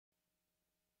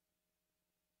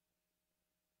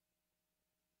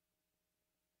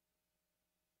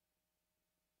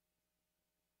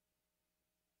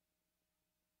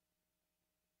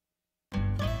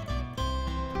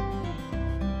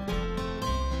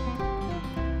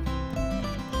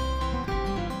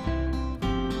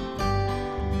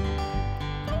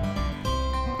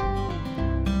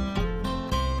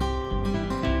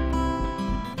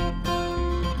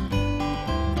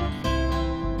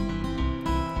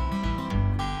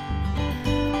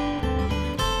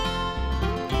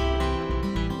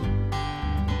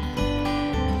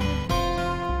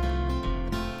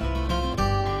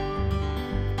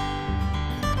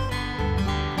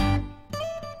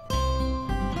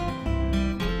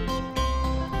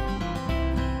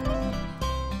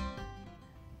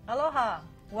Aloha!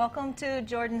 Welcome to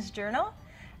Jordan's Journal.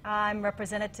 I'm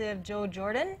Representative Joe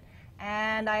Jordan,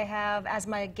 and I have as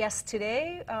my guest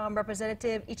today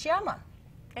Representative Ichiyama.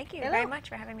 Thank you Hello. very much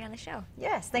for having me on the show.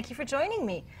 Yes, thank you for joining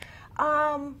me.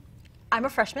 I'm a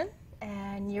freshman,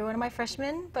 and you're one of my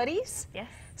freshman buddies. Yes.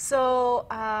 So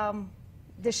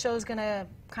this show is going to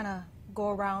kind of go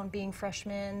around being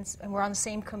freshmen, and we're on the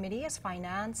same committee as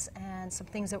finance and some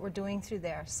things that we're doing through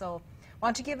there. So why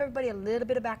don't you give everybody a little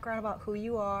bit of background about who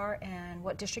you are and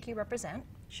what district you represent?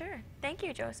 Sure. Thank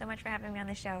you, Joe, so much for having me on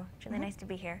the show. It's really nice to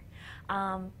be here.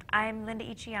 I'm Linda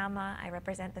Ichiyama. I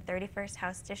represent the 31st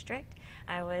House District.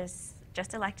 I was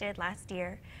just elected last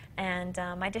year, and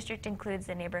my district includes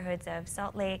the neighborhoods of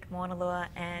Salt Lake, Moanalua,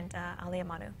 and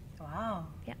Aliamanu. Wow.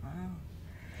 Yeah.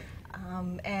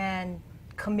 Wow. And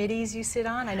committees you sit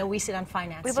on? I know we sit on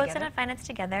finance We together. both sit on finance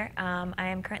together. I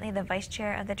am currently the vice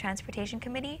chair of the transportation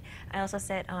committee. I also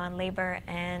sit on labor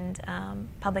and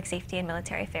public safety and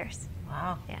military affairs.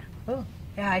 Wow. Yeah. Ooh.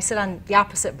 Yeah, I sit on the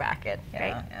opposite bracket. Yeah,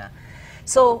 Great. yeah.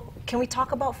 So can we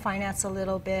talk about finance a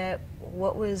little bit?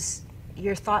 What was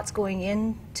your thoughts going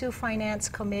into finance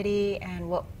committee, and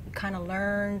what you kind of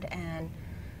learned, and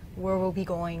where we'll be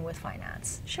going with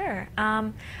finance? Sure.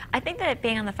 I think that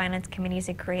being on the finance committee is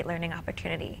a great learning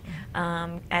opportunity.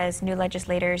 As new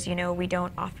legislators, you know, we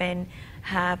don't often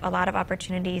have a lot of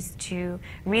opportunities to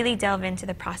really delve into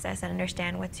the process and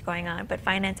understand what's going on. But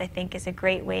finance, I think, is a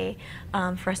great way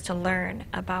for us to learn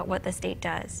about what the state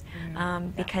does,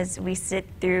 because we sit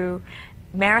through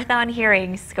marathon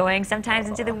hearings going sometimes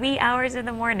into the wee hours of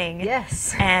the morning.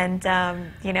 Yes. And,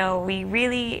 you know, we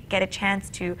really get a chance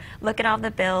to look at all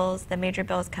the bills, the major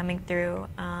bills coming through,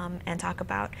 and talk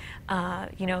about,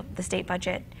 you know, the state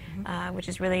budget, which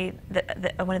is really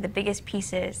one of the biggest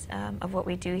pieces of what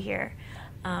we do here.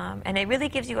 And it really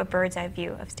gives you a bird's eye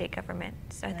view of state government.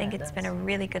 So I think it's been a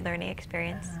really good learning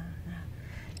experience.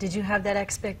 Did you have that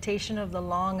expectation of the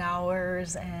long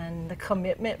hours and the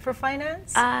commitment for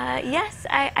finance? Yes,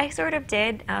 I sort of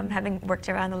did, having worked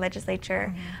around the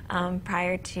legislature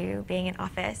prior to being in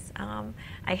office.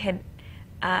 I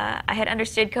had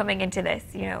understood coming into this,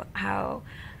 you know, how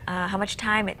much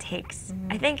time it takes.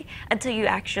 I think until you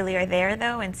actually are there,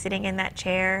 though, and sitting in that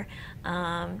chair,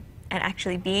 and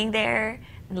actually being there,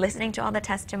 and listening to all the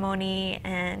testimony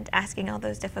and asking all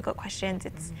those difficult questions,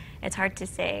 it's hard to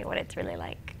say what it's really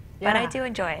like. But I do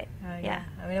enjoy it. Yeah.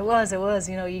 I mean, it was,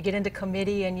 you know, you get into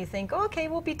committee and you think, oh, okay,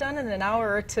 we'll be done in an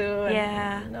hour or two. And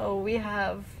Yeah. no, we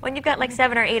have. When you've got like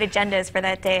 7 or 8 agendas for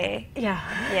that day. Yeah.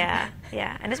 Yeah,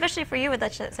 yeah. And especially for you with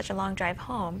such a long drive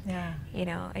home, Yeah. you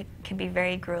know, it can be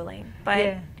very grueling.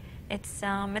 But it's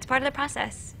part of the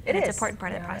process. It's an important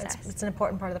part of the process. It's an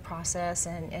important part of the process,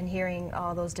 and hearing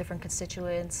all those different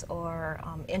constituents or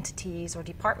entities or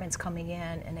departments coming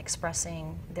in and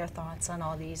expressing their thoughts on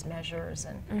all these measures,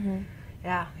 and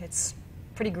yeah, it's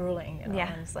pretty grueling, you know.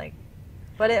 Yeah. And it's like,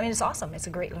 but I mean, it's awesome. It's a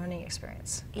great learning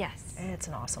experience. Yes. It's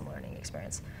an awesome learning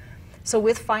experience. So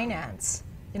with finance,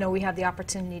 you know, we have the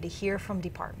opportunity to hear from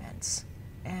departments,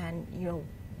 and you know,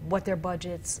 what their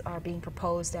budgets are being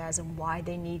proposed as and why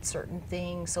they need certain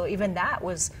things. So even that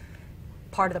was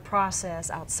part of the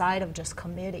process outside of just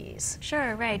committees.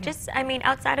 Sure, right. Just, I mean,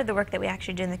 outside of the work that we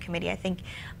actually do in the committee, I think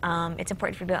it's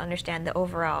important for people to understand the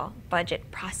overall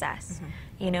budget process.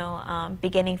 You know,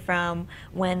 beginning from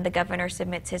when the governor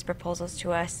submits his proposals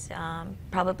to us,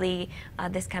 probably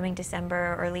this coming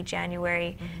December or early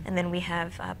January, and then we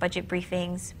have budget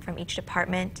briefings from each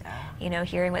department, you know,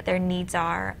 hearing what their needs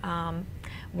are,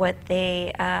 what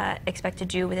they expect to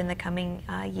do within the coming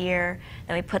year.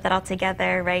 Then we put that all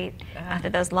together, right, after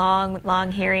those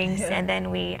long hearings, and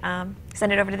then we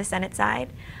send it over to the Senate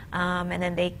side, and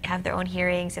then they have their own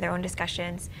hearings and their own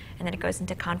discussions, and then it goes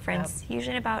into conference,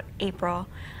 usually in about April,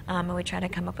 and we try to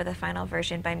come up with a final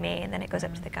version by May, and then it goes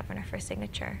up to the governor for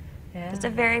signature. Yeah. It's a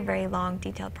very, very long,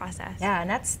 detailed process. Yeah, and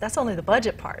that's only the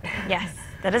budget part. Yes,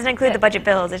 that doesn't include the budget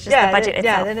bills. It's just the budget itself.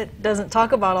 Yeah, then it doesn't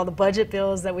talk about all the budget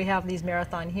bills that we have these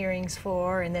marathon hearings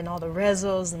for, and then all the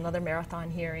rezos and other marathon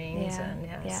hearings, and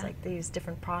it's like these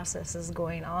different processes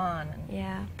going on.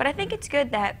 Yeah, but I think it's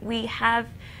good that we have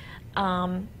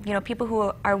you know, people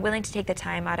who are willing to take the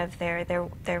time out of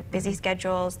their busy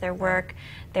schedules, their work,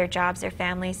 their jobs, their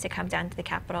families to come down to the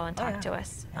Capitol and talk to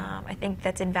us. I think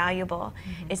that's invaluable,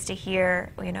 is to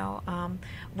hear, you know,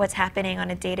 what's happening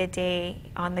on a day-to-day,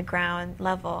 on the ground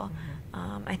level,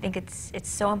 I think it's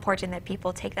so important that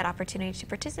people take that opportunity to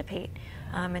participate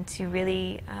and to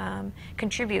really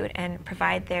contribute and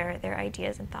provide their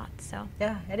ideas and thoughts. So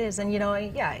yeah, it is, and you know,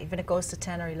 yeah, even it goes to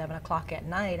 10 or 11 o'clock at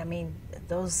night. I mean,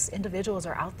 those individuals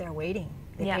are out there waiting.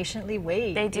 They patiently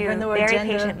wait. They do, even though very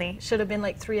agenda patiently. should have been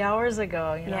like 3 hours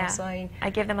ago. You know, so I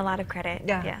give them a lot of credit.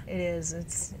 Yeah, it is.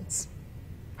 It's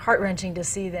heart-wrenching to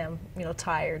see them, you know,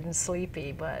 tired and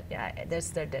sleepy, but yeah, there's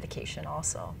their dedication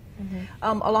also.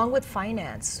 Along with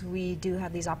finance, we do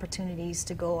have these opportunities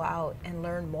to go out and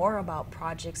learn more about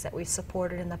projects that we've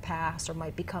supported in the past or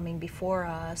might be coming before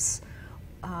us,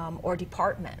 or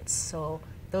departments. So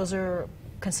those are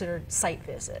considered site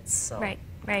visits. So.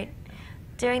 Right.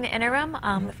 During the interim,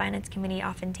 the Finance Committee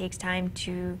often takes time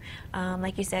to,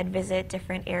 like you said, visit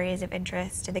different areas of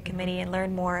interest to the committee and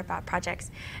learn more about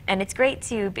projects. And it's great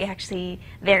to be actually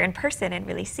there in person and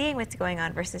really seeing what's going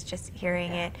on versus just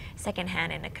hearing it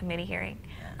secondhand in a committee hearing.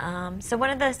 So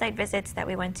one of the site visits that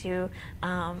we went to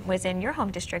was in your home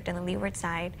district on the leeward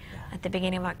side at the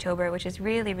beginning of October, which is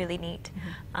really, really neat.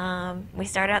 We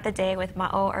started out the day with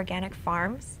Ma'o Organic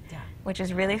Farms, which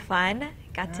was really fun.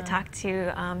 Got to talk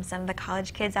to some of the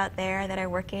college kids out there that are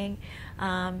working.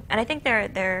 And I think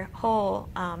their whole,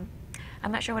 I'm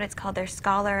not sure what it's called, their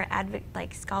scholar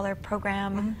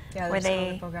program, where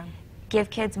they give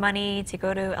kids money to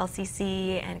go to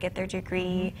LCC and get their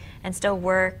degree and still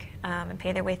work and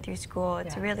pay their way through school.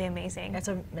 It's really amazing. It's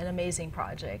an amazing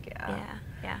project,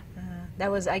 Yeah.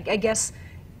 That was, I guess,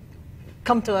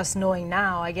 come to us knowing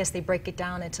now, I guess they break it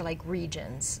down into like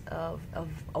regions of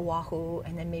Oahu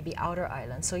and then maybe outer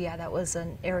islands. So yeah, that was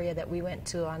an area that we went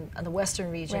to on the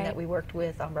western region that we worked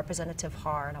with Representative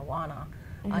Har and Awana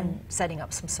on setting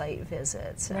up some site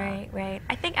visits. Right.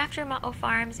 I think after Ma'o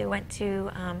Farms, we went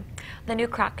to the new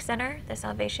Kroc Center, the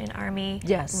Salvation Army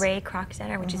Ray Kroc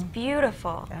Center, which is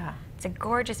beautiful. It's a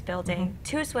gorgeous building,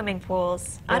 2 swimming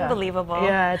pools, unbelievable.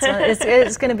 Yeah,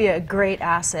 it's going to be a great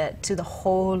asset to the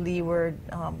whole leeward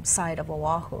side of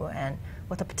Oahu and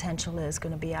what the potential is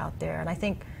going to be out there. And I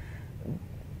think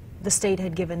the state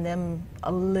had given them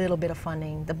a little bit of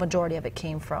funding. The majority of it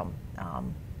came from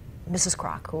Mrs.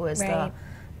 Kroc, who is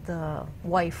the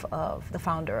wife of the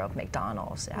founder of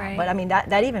McDonald's. But I mean,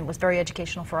 that even was very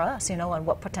educational for us, you know, and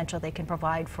what potential they can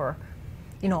provide for,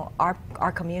 you know,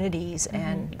 our communities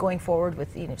and going forward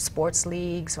with, you know, sports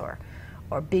leagues or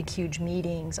big, huge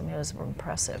meetings. I mean, it was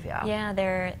impressive, Yeah,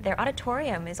 their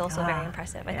auditorium is also very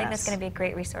impressive. I think that's going to be a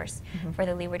great resource for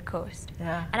the Leeward Coast.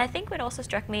 And I think what also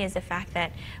struck me is the fact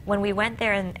that when we went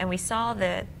there and we saw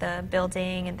the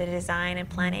building and the design and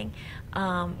planning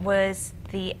was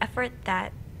the effort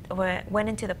that went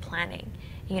into the planning.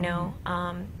 You know,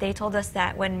 they told us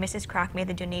that when Mrs. Kroc made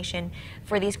the donation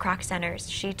for these Kroc centers,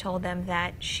 she told them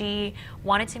that she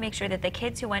wanted to make sure that the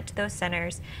kids who went to those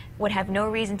centers would have no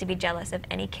reason to be jealous of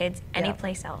any kids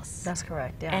anyplace else. That's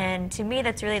correct, And to me,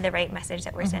 that's really the right message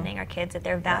that we're sending our kids, that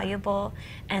they're valuable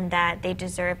and that they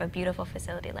deserve a beautiful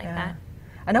facility like that.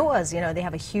 And it was, you know, they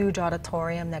have a huge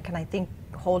auditorium that can, I think,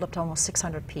 hold up to almost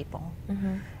 600 people.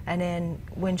 And then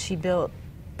when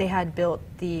they had built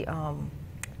the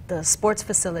sports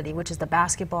facility, which is the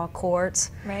basketball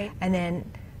courts, and then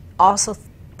also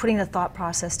putting the thought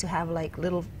process to have like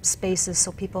little spaces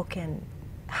so people can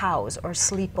house or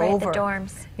sleep over. The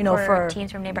dorms, you know, for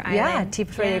teams from Neighbor Island. Yeah,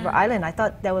 teams from Neighbor Island. I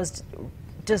thought that was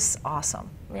just awesome.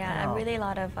 Yeah, really a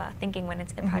lot of thinking went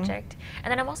into the project.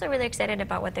 And then I'm also really excited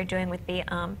about what they're doing with the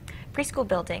preschool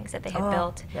buildings that they had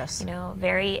built. You know,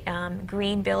 very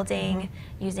green building,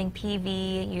 using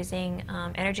PV, using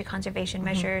energy conservation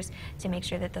measures to make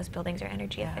sure that those buildings are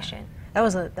energy efficient. That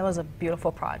was a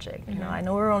beautiful project. You know, I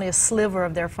know we're only a sliver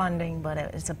of their funding, but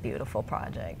it's a beautiful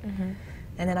project.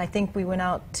 And then I think we went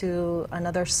out to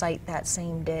another site that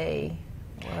same day.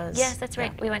 Yes, that's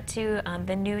right. We went to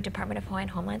the new Department of Hawaiian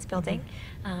Homelands building,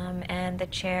 and the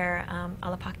chair,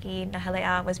 Alapaki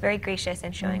Nahelea, was very gracious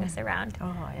in showing us around.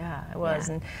 Oh, yeah, it was.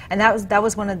 And that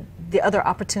was one of the other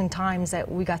opportune times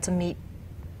that we got to meet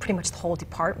pretty much the whole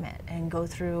department and go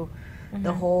through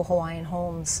the whole Hawaiian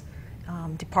Homes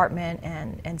department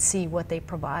and see what they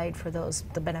provide for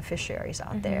the beneficiaries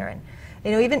out there. And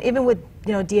you know, even with,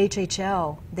 you know,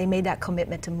 DHHL, they made that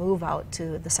commitment to move out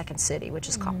to the second city, which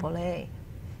is Kapolei,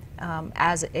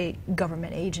 as a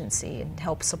government agency and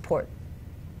help support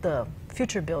the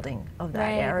future building of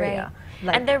that area.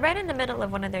 Like, and they're right in the middle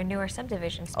of one of their newer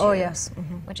subdivisions too.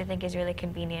 Which I think is really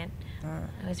convenient.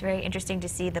 It was very interesting to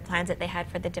see the plans that they had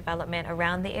for the development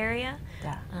around the area,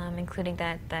 including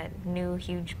that new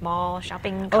huge mall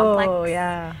shopping complex.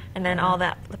 And then all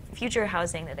that future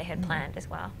housing that they had planned as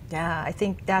well. I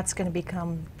think that's going to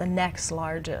become the next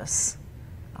largest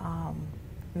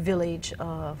village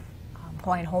of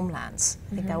Hawaiian homelands.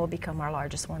 I think that will become our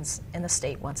largest ones in the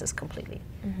state once it's completely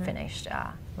finished. It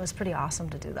was pretty awesome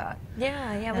to do that.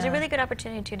 Yeah, it was a really good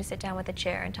opportunity too to sit down with the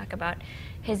chair and talk about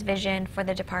his vision for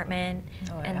the department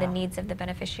and the needs of the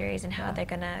beneficiaries and how they're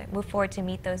going to move forward to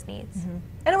meet those needs.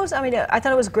 And it was, I mean, I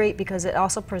thought it was great because it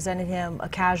also presented him a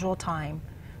casual time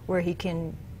where he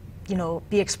can, you know,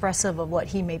 be expressive of what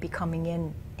he may be coming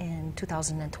in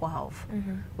 2012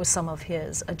 with some of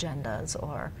his agendas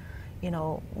or, you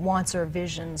know, wants or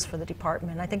visions for the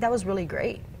department. I think that was really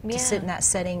great to sit in that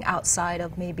setting outside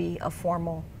of maybe a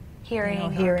formal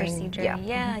hearing, or procedure.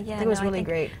 Yeah, I think it was really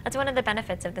great. That's one of the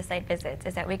benefits of the site visits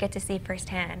is that we get to see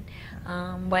firsthand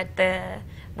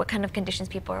what kind of conditions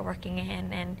people are working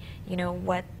in, and you know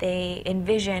what they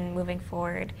envision moving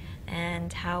forward,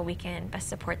 and how we can best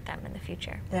support them in the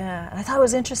future. Yeah, and I thought it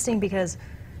was interesting because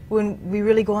when we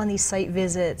really go on these site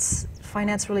visits,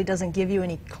 finance really doesn't give you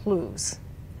any clues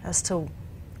as to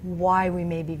why we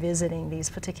may be visiting these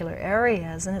particular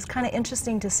areas. And it's kind of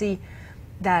interesting to see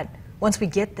that once we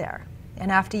get there,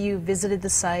 and after you visited the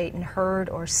site and heard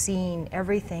or seen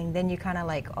everything, then you kind of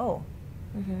like, oh,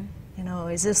 you know,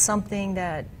 is this something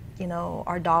that, you know,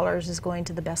 our dollars is going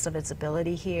to the best of its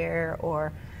ability here,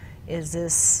 or is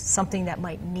this something that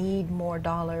might need more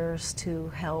dollars to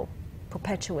help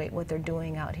perpetuate what they're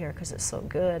doing out here because it's so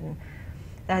good? And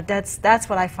that's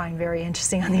what I find very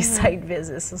interesting on these site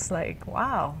visits. It's like,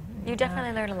 wow. You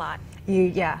definitely learn a lot.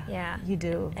 Yeah, you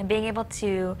do. And being able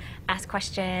to ask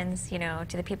questions, you know,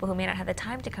 to the people who may not have the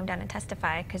time to come down and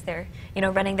testify because they're, you know,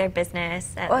 running their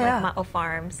business at Ma'o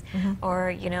Farms,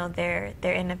 or you know, they're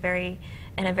in a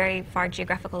very far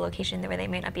geographical location where they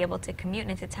may not be able to commute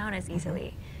into town as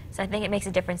easily. So I think it makes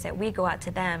a difference that we go out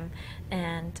to them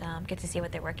and get to see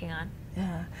what they're working on.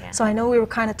 Yeah. So I know we were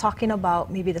kind of talking about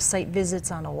maybe the site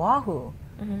visits on Oahu,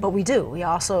 but we do. We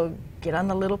also get on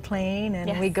the little plane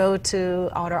and we go to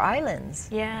outer islands.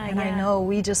 And I know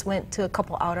we just went to a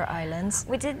couple outer islands.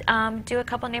 We did do a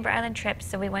couple neighbor island trips.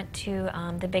 So we went to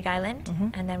the Big Island,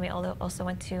 and then we also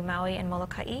went to Maui and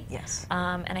Molokai. Yes.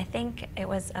 And I think it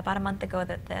was about a month ago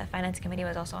that the Finance Committee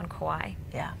was also on Kauai.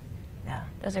 Yeah.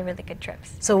 Those are really good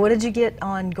trips. So what did you get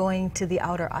on going to the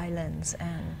outer islands?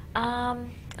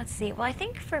 And let's see. Well, I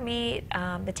think for me,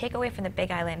 the takeaway from the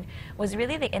Big Island was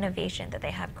really the innovation that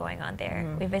they have going on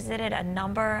there. We visited a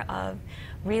number of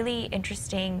really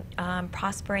interesting,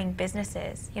 prospering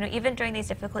businesses. You know, even during these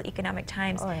difficult economic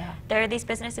times, there are these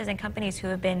businesses and companies who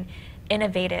have been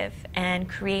innovative and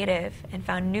creative and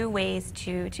found new ways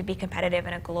to be competitive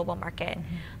in a global market.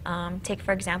 Take,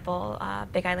 for example,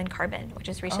 Big Island Carbon, which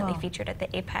was recently featured at the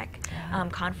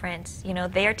APEC conference. You know,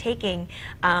 they are taking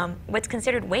what's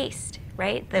considered waste,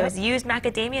 right? Those used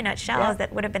macadamia nut shells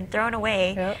that would have been thrown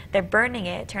away, they're burning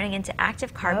it, turning into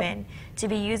active carbon to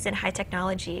be used in high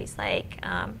technologies like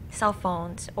cell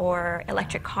phones or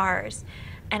electric cars.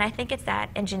 And I think it's that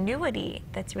ingenuity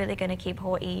that's really going to keep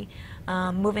Hawaii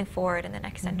moving forward in the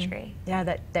next century. Yeah,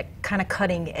 that kind of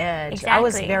cutting edge. Exactly. I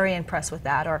was very impressed with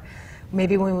that. Or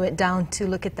maybe when we went down to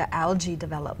look at the algae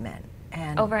development.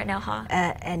 And, over at Nelha.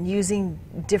 And using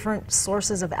different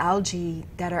sources of algae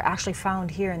that are actually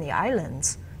found here in the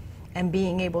islands, and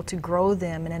being able to grow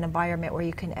them in an environment where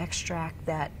you can extract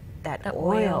that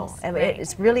oil. I mean,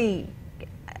 it's really,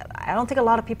 I don't think a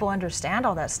lot of people understand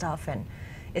all that stuff, and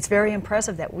it's very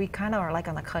impressive that we kind of are like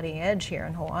on the cutting edge here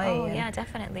in Hawaii. Oh, yeah,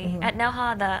 definitely. At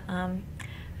Nelha,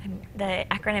 the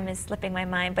acronym is slipping my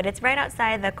mind, but it's right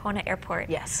outside the Kona Airport.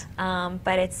 Yes.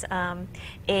 But it's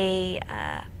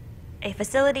a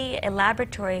facility, a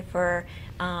laboratory for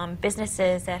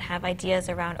businesses that have ideas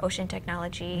around ocean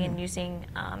technology and using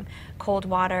cold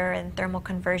water and thermal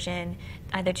conversion,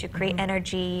 either to create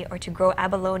energy or to grow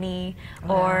abalone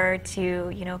or to,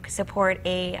 you know, support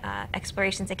a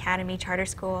explorations academy charter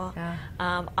school.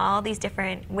 All these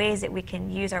different ways that we can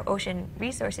use our ocean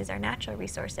resources, our natural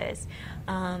resources,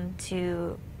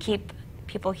 to keep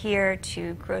people here,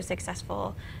 to grow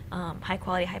successful, high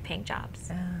quality, high paying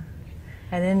jobs.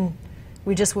 And then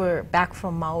we just were back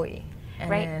from Maui,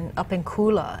 and then up in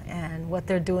Kula, and what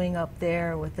they're doing up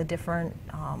there with the different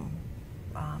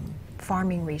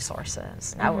farming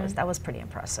resources. That was pretty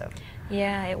impressive.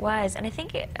 Yeah, it was. And I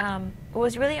think it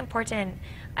was really important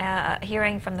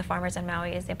hearing from the farmers on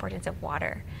Maui is the importance of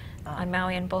water on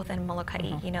Maui and both in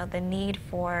Molokai. You know, the need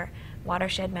for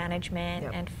watershed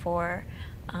management and for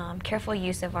careful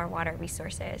use of our water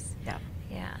resources.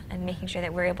 Yeah, and making sure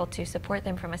that we're able to support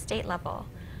them from a state level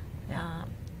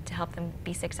to help them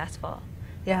be successful.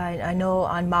 Yeah, I know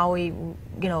on Maui, you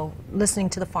know, listening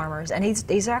to the farmers, and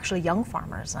these are actually young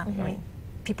farmers, I mean,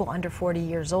 people under 40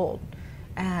 years old.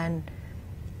 And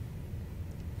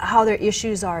how their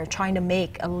issues are trying to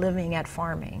make a living at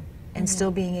farming and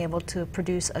still being able to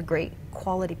produce a great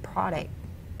quality product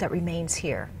that remains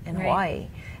here in Hawaii,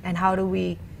 and how do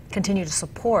we continue to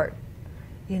support,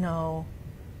 you know,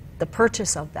 the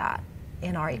purchase of that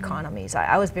in our economies.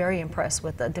 I was very impressed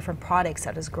with the different products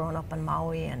that has grown up in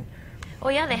Maui. And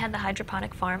well, yeah, they had the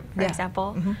hydroponic farm, for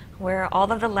example, where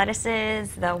all of the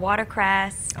lettuces, the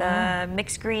watercress, the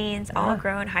mixed greens, all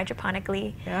grown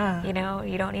hydroponically. Yeah. You know,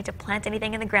 you don't need to plant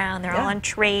anything in the ground. They're all on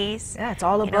trays. Yeah, it's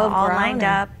all above ground, all lined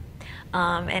and up.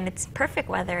 And it's perfect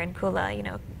weather in Kula, you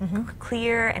know,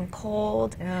 clear and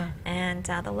cold, and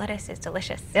the lettuce is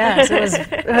delicious. Yes,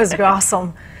 it was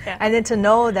awesome. Yeah. And then to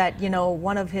know that, you know,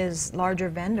 one of his larger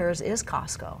vendors is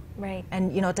Costco. Right.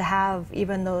 And, you know, to have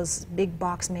even those big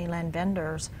box mainland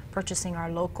vendors purchasing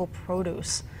our local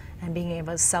produce and being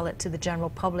able to sell it to the general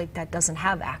public that doesn't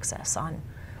have access on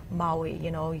Maui,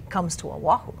 you know, comes to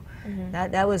Oahu.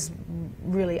 That was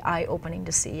really eye-opening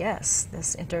to see, yes,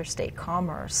 this interstate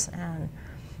commerce, and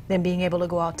then being able to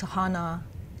go out to Hana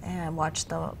and watch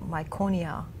the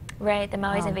Myconia. Right, the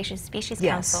Maui's Invasive Species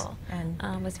Council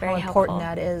was very how helpful. important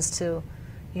that is to,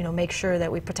 you know, make sure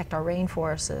that we protect our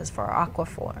rainforests for our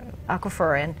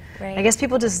aquifer. And I guess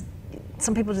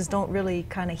some people just don't really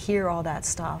kind of hear all that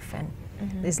stuff, and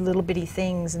these little bitty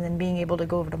things, and then being able to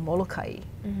go over to Molokai,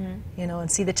 you know,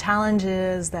 and see the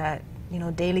challenges that, you know,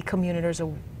 daily commuters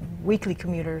or weekly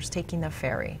commuters taking the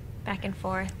ferry. Back and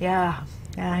forth. Yeah,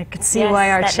 I could see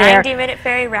why our that chair. 90-minute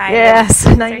ferry ride. Yes,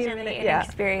 90-minute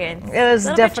experience. It was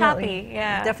definitely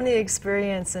definitely an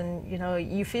experience, and you know,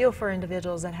 you feel for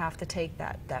individuals that have to take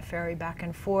that ferry back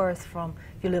and forth from,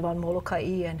 if you live on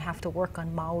Molokai and have to work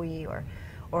on Maui,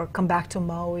 or come back to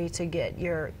Maui to get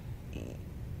your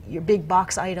big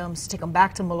box items, to take them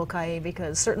back to Molokai,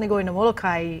 because certainly going to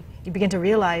Molokai, you begin to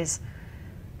realize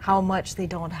how much they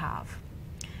don't have.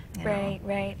 Right.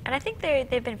 And I think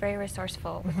they've been very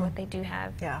resourceful with what they do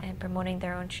have and promoting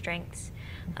their own strengths.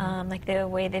 Like the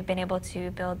way they've been able to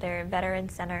build their veteran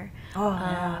center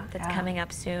that's coming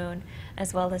up soon,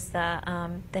 as well as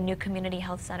the new community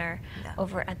health center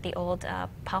over at the old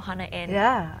Pauhana Inn.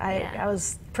 Yeah, I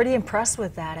was pretty impressed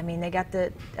with that. I mean, they got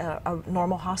a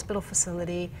normal hospital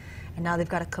facility, and now they've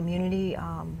got a community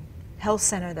health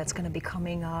center that's going to be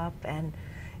coming up, and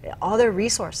all their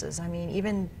resources. I mean,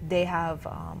 even they have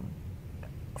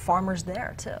farmers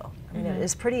there too. I mean,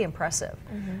 it's pretty impressive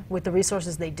with the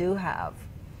resources they do have,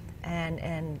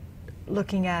 and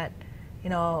looking at, you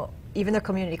know, even their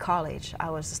community college. I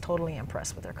was just totally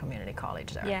impressed with their community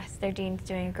college there. Yes, their dean's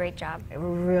doing a great job.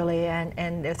 Really,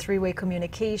 and their three-way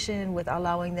communication with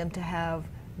allowing them to have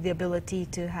the ability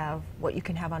to have what you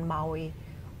can have on Maui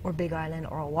or Big Island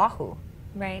or Oahu.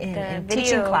 Right, in the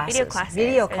teaching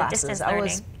video classes. I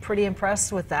was pretty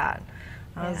impressed with that.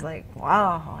 I was like,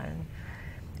 wow.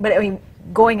 But I mean,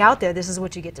 going out there, this is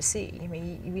what you get to see. I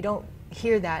mean, we don't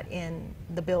hear that in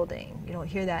the building. You don't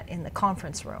hear that in the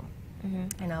conference room.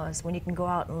 You know, it's when you can go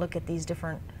out and look at these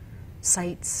different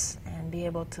sites and be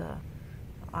able to,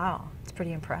 wow, it's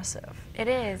pretty impressive. It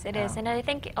is, and I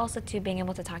think also too being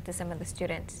able to talk to some of the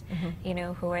students, you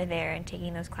know, who are there and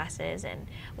taking those classes and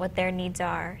what their needs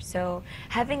are. So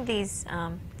having these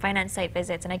finance site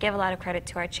visits, and I give a lot of credit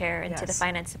to our chair and to the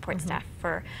finance support staff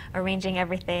for arranging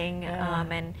everything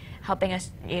and helping us,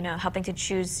 you know, helping to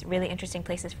choose really interesting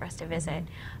places for us to visit.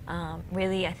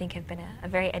 Really, I think have been a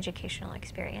very educational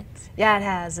experience. Yeah, it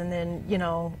has, and then, you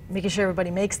know, making sure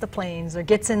everybody makes the planes or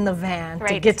gets in the van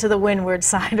to get to the windward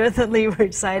side or the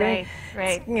leeward side.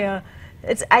 Right. You know,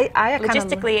 it's I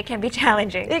logistically it can be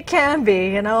challenging. It can be,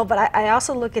 you know, but I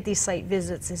also look at these site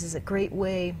visits. This is a great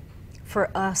way for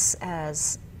us,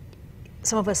 as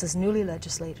some of us as newly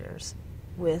legislators,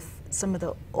 with some of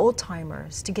the old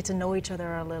timers, to get to know each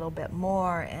other a little bit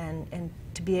more, and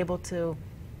to be able to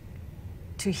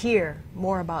hear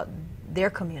more about their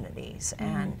communities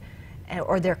and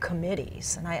or their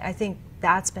committees, and I think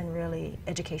that's been really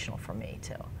educational for me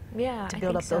too. Yeah, to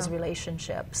build up those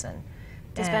relationships and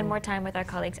to spend more time with our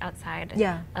colleagues outside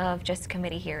of just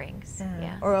committee hearings.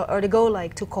 Or to go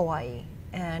like to Kauai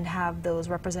and have those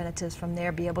representatives from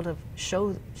there be able to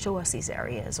show us these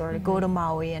areas, or to go to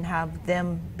Maui and have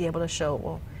them be able to show,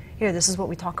 well, here, this is what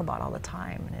we talk about all the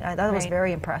time. And that was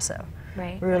very impressive,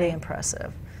 really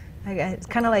impressive. It's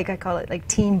kind of like, I call it like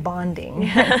team bonding.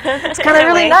 It's kind of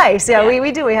really nice.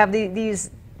 We do. We have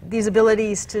these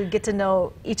abilities to get to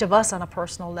know each of us on a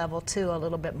personal level too, a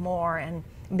little bit more, and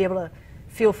be able to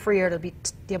feel freer to be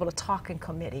able to talk in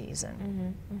committees,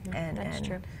 and that's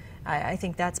true. I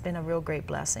think that's been a real great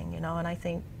blessing, you know, and I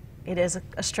think it is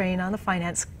a strain on the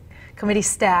finance committee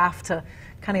staff to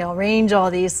kind of arrange all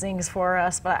these things for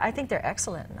us. But I think they're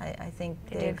excellent. I think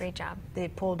They did a great job. They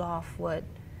pulled off what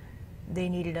they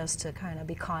needed us to kind of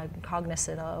be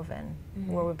cognizant of, and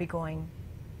where we'll be going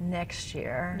next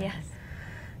year. Yes.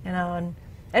 You know,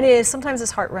 and it is, sometimes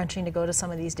it's heart-wrenching to go to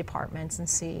some of these departments and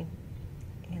see,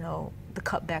 you know, the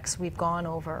cutbacks we've gone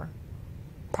over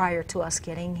prior to us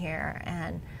getting here,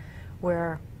 and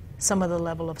where some of the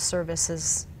level of service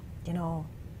is, you know,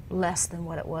 less than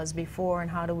what it was before, and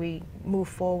how do we move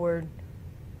forward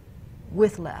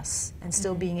with less and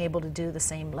still being able to do the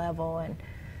same level. And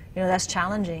you know, that's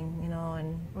challenging, you know,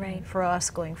 and for us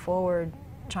going forward,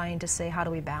 trying to say, how do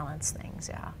we balance things?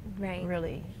 Yeah,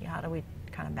 really, how do we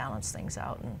kind of balance things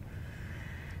out? And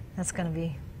that's going to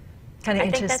be kind of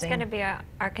interesting. I think that's going to be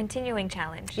our continuing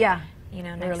challenge. Yeah. You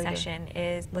know, next session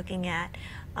is looking at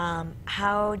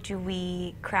how do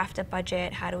we craft a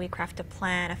budget, how do we craft a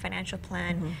plan, a financial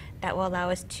plan that will allow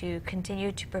us to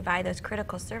continue to provide those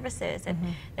critical services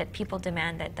that people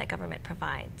demand that government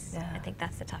provides. I think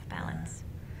that's the tough balance.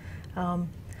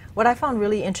 What I found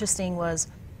really interesting was,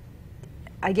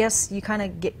 I guess you kind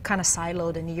of get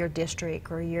siloed in your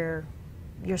district or your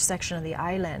section of the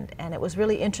island, and it was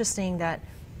really interesting that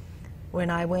when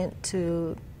I went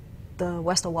to the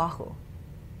West Oahu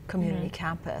community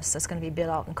campus that's going to be built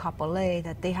out in Kapolei,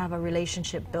 that they have a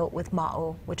relationship built with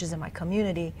Ma'o, which is in my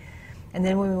community, and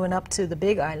then when we went up to the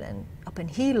Big Island up in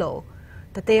Hilo,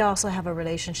 that they also have a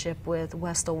relationship with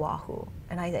West Oahu.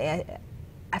 And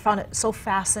I found it so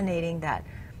fascinating that,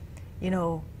 you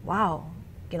know, wow,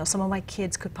 you know, some of my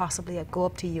kids could possibly go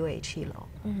up to UH Hilo,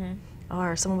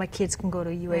 or some of my kids can go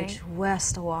to UH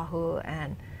West Oahu,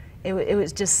 and it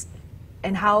was just,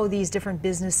 and how these different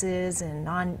businesses and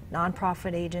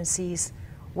non-profit agencies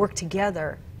work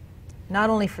together, not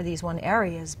only for these one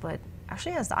areas, but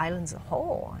actually as the island as a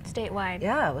whole. Statewide.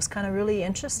 Yeah, it was kind of really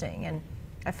interesting, and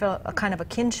I felt a kind of a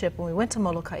kinship when we went to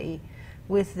Molokai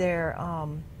with their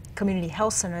community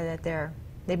health center that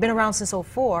they've been around since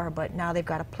 '04, but now they've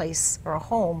got a place or a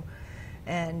home.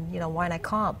 And you know, Waianae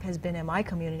Comp has been in my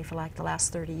community for like the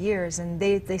last 30 years, and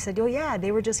they said, oh yeah,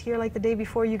 they were just here like the day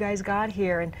before you guys got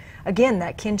here. And again,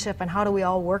 that kinship and how do we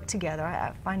all work together,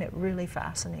 I find it really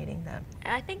fascinating. That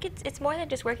I think it's more than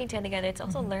just working together, it's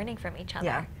also learning from each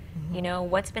other. You know,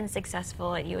 what's been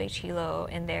successful at UH Hilo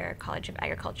in their College of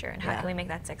Agriculture, and how can we make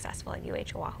that successful at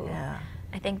UH Oahu?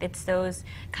 I think it's those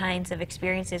kinds of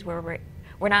experiences where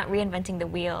we're not reinventing the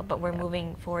wheel, but we're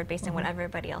moving forward based on what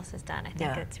everybody else has done. I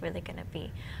think it's really going to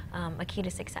be a key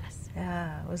to success.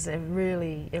 Yeah,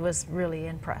 it was really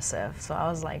impressive. So I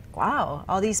was like, wow,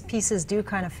 all these pieces do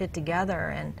kind of fit together,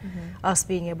 and us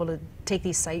being able to take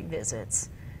these site visits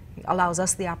allows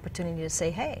us the opportunity to say,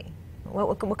 hey,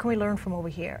 what can we learn from over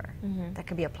here that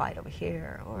could be applied over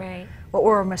here, or what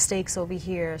were our mistakes over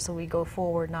here, so we go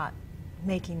forward not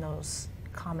making those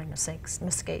common mistakes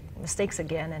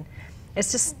again. And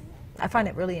it's just, I find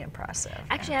it really impressive.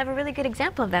 Actually, I have a really good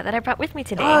example of that I brought with me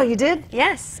today. Oh, you did?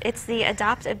 Yes, it's the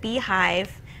Adopt a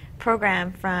Beehive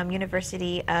program from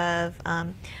University of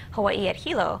Hawaii at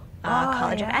Hilo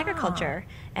College of Agriculture.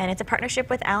 And it's a partnership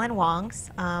with Alan Wong's.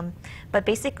 But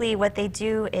basically what they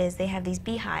do is they have these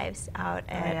beehives out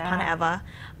at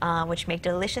Panaewa, which make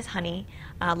delicious honey,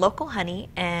 local honey,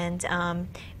 and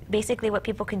basically what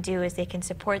people can do is they can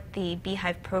support the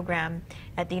beehive program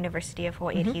at the University of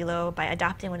Hawaii at Hilo by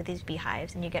adopting one of these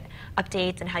beehives, and you get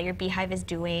updates on how your beehive is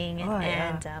doing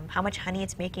and how much honey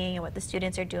it's making and what the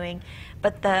students are doing.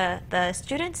 But the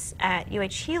students at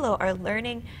UH Hilo are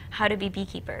learning how to be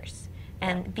beekeepers.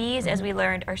 And bees, as we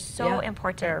learned, are so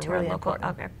important to our local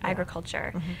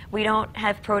agriculture. We don't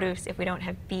have produce if we don't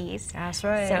have bees. That's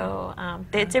right. So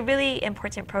it's a really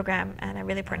important program and a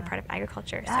really important part of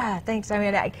agriculture. So. Thanks. I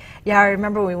mean, I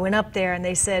remember we went up there and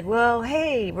they said, well,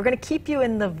 hey, we're going to keep you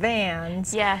in the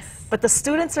vans. Yes. But the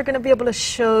students are going to be able to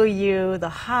show you the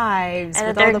hives. And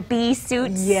with their all the bee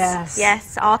suits. Yes.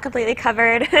 Yes, all completely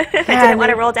covered. I didn't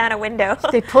want to roll down a window.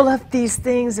 They pull up these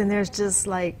things and there's just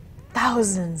like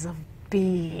thousands of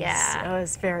bees. Yeah. It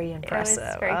was very impressive. It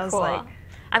was very cool. Like,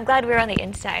 I'm glad we were on the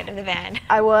inside of the van.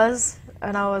 I was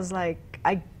like,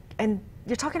 and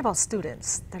you're talking about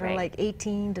students that are like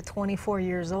 18 to 24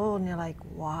 years old, and you're like,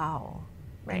 wow,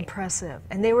 impressive.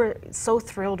 And they were so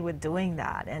thrilled with doing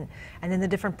that, and then the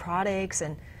different products,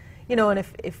 and you know, and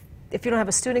if you don't have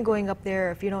a student going up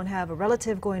there, if you don't have a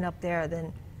relative going up there,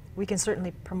 then we can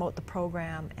certainly promote the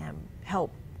program and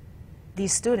help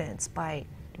these students by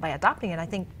adopting it. I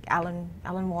think Alan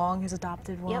Wong has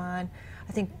adopted one.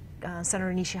 I think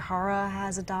Senator Nishihara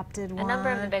has adopted one. A number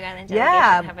of the Big Island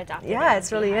yeah, delegations have adopted yeah, it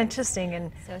it's really behind. interesting,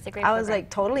 and So it's a great I was program. like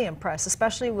totally impressed,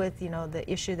 especially with the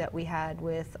issue that we had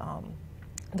with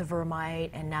the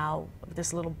vermite, and now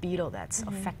this little beetle that's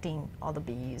affecting all the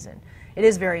bees, and it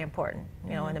is very important,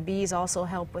 and the bees also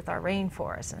help with our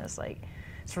rainforest, and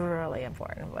it's really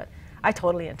important. But I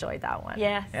totally enjoyed that one.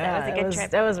 Yes, that was a good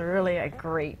trip. That was really a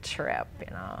great trip,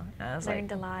 I was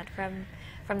Learned a lot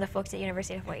from the folks at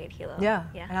University of Hawaii at Hilo. Yeah,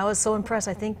 Yeah. and I was so impressed.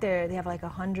 I think they have like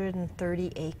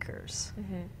 130 acres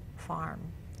farm,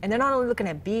 and they're not only looking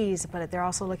at bees, but they're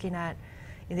also looking at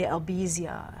the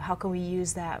albizia. How can we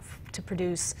use that to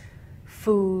produce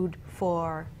food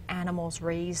for animals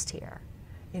raised here?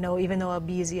 Even though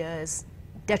albizia is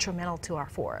detrimental to our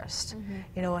forest,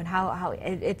 and how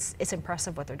it's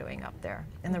impressive what they're doing up there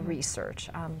and the research.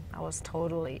 I was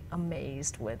totally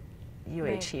amazed with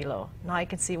UH Hilo. Now I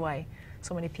can see why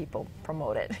so many people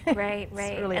promote it. Right.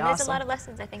 It's really and awesome. there's a lot of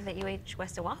lessons I think that UH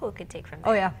West Oahu could take from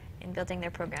there. Oh, yeah. In building their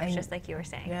programs, And- just like you were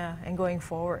saying. Yeah, and going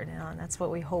forward, and that's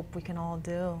what we hope we can all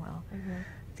do. Well,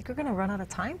 I think we're going to run out of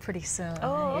time pretty soon.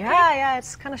 Oh, okay. Yeah,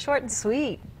 it's kind of short and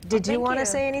sweet. Did you thank want to you.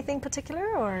 say anything particular,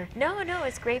 or? No,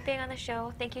 it's great being on the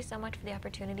show. Thank you so much for the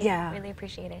opportunity. Yeah. Really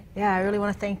appreciate it. Yeah, I really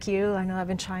want to thank you. I know I've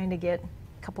been trying to get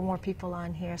a couple more people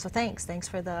on here, so thanks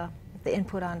for the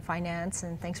input on finance,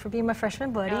 and thanks for being my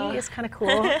freshman buddy. Oh. It's kind of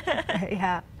cool.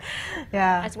 yeah.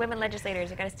 As women legislators,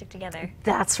 you got to stick together.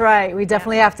 That's right. We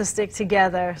definitely have to stick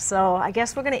together. So I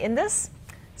guess we're going to end this.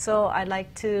 So I'd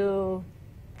like to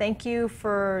thank you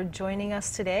for joining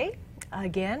us today.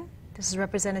 Again, this is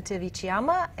Representative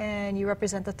Ichiyama, and you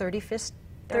represent the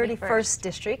 31st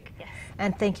District. Yes.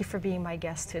 And thank you for being my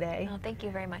guest today. Oh, thank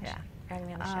you very much for having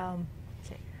me on the show.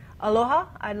 Okay. Aloha.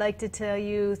 I'd like to tell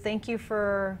you thank you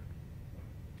for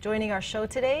joining our show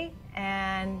today,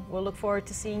 and we'll look forward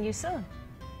to seeing you soon.